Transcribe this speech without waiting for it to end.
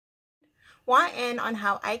Want in on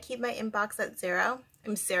how I keep my inbox at zero?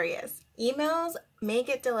 I'm serious. Emails may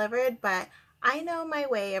get delivered, but I know my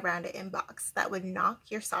way around an inbox that would knock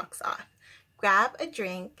your socks off. Grab a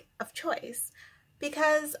drink of choice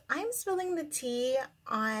because I'm spilling the tea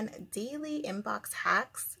on daily inbox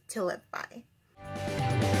hacks to live by.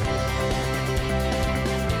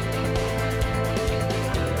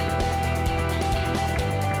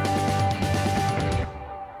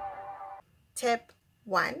 Tip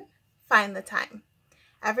 1, find the time.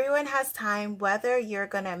 Everyone has time, whether you're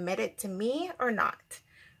going to admit it to me or not.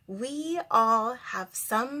 We all have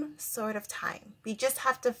some sort of time. We just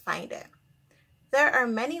have to find it. There are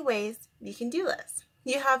many ways you can do this.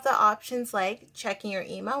 You have the options like checking your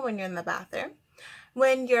email when you're in the bathroom,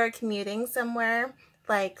 when you're commuting somewhere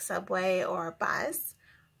like subway or bus,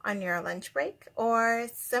 on your lunch break, or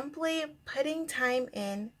simply putting time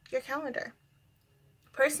in your calendar.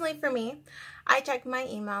 Personally for me, I check my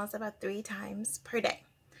emails about 3 times per day.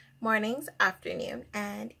 Mornings, afternoon,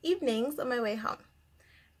 and evenings on my way home.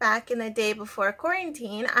 Back in the day before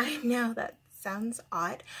quarantine, I know that sounds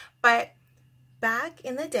odd, but back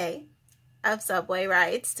in the day of subway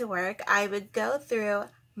rides to work, I would go through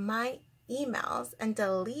my emails and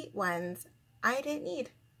delete ones I didn't need.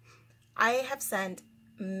 I have sent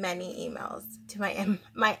many emails to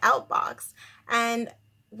my outbox, and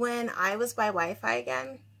when I was by Wi-Fi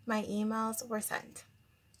again, my emails were sent.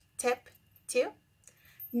 Tip 2,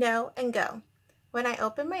 know and go. When I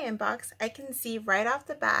open my inbox, I can see right off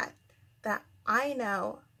the bat that I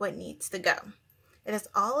know what needs to go. It is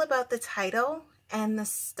all about the title and the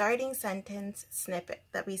starting sentence snippet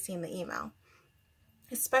that we see in the email,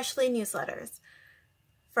 especially newsletters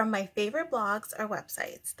from my favorite blogs or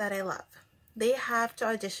websites that I love. They have to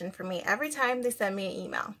audition for me every time they send me an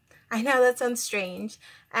email. I know that sounds strange,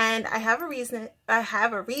 and I have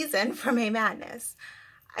a reason for my madness.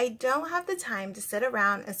 I don't have the time to sit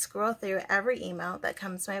around and scroll through every email that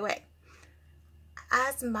comes my way.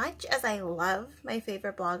 As much as I love my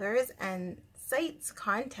favorite bloggers and sites'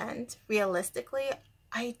 content, realistically,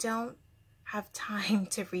 I don't have time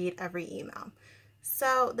to read every email.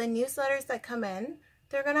 So the newsletters that come in,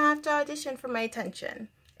 they're going to have to audition for my attention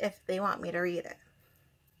if they want me to read it.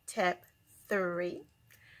 Tip 3.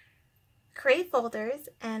 Create folders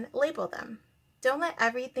and label them. Don't let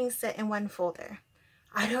everything sit in one folder.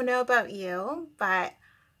 I don't know about you, but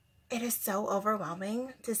it is so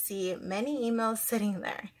overwhelming to see many emails sitting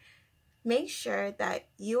there. Make sure that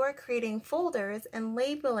you are creating folders and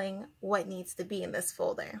labeling what needs to be in this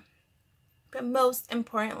folder. But most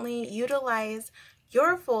importantly, utilize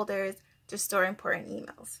your folders to store important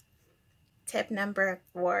emails. Tip number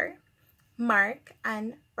 4, mark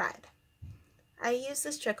unread. I use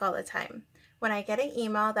this trick all the time. When I get an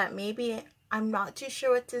email that maybe I'm not too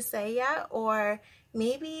sure what to say yet, or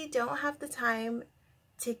maybe don't have the time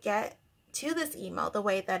to get to this email the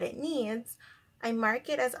way that it needs, I mark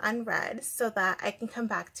it as unread so that I can come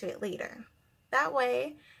back to it later. That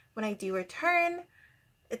way, when I do return,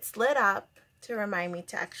 it's lit up to remind me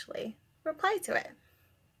to actually reply to it.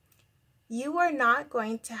 You are not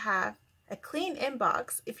going to have a clean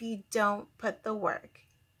inbox if you don't put the work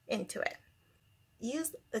into it.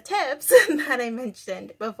 Use the tips that I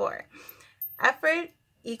mentioned before. Effort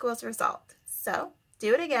equals result. So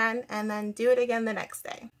do it again and then do it again the next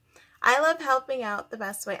day. I love helping out the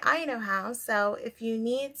best way I know how, so if you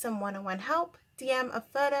need some one-on-one help, DM a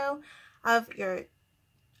photo of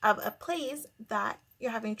a place that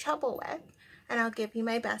you're having trouble with, and I'll give you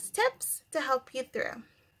my best tips to help you through.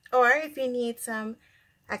 Or if you need some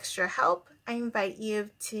extra help, I invite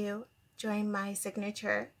you to join my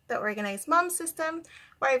signature The Organized Mom System,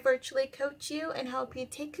 where I virtually coach you and help you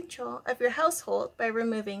take control of your household by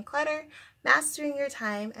removing clutter, mastering your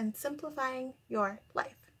time, and simplifying your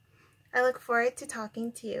life. I look forward to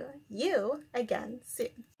talking to you again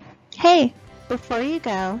soon. Hey, before you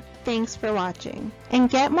go, thanks for watching, and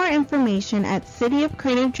get more information at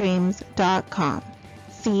cityofcreativedreams.com.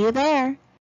 See you there!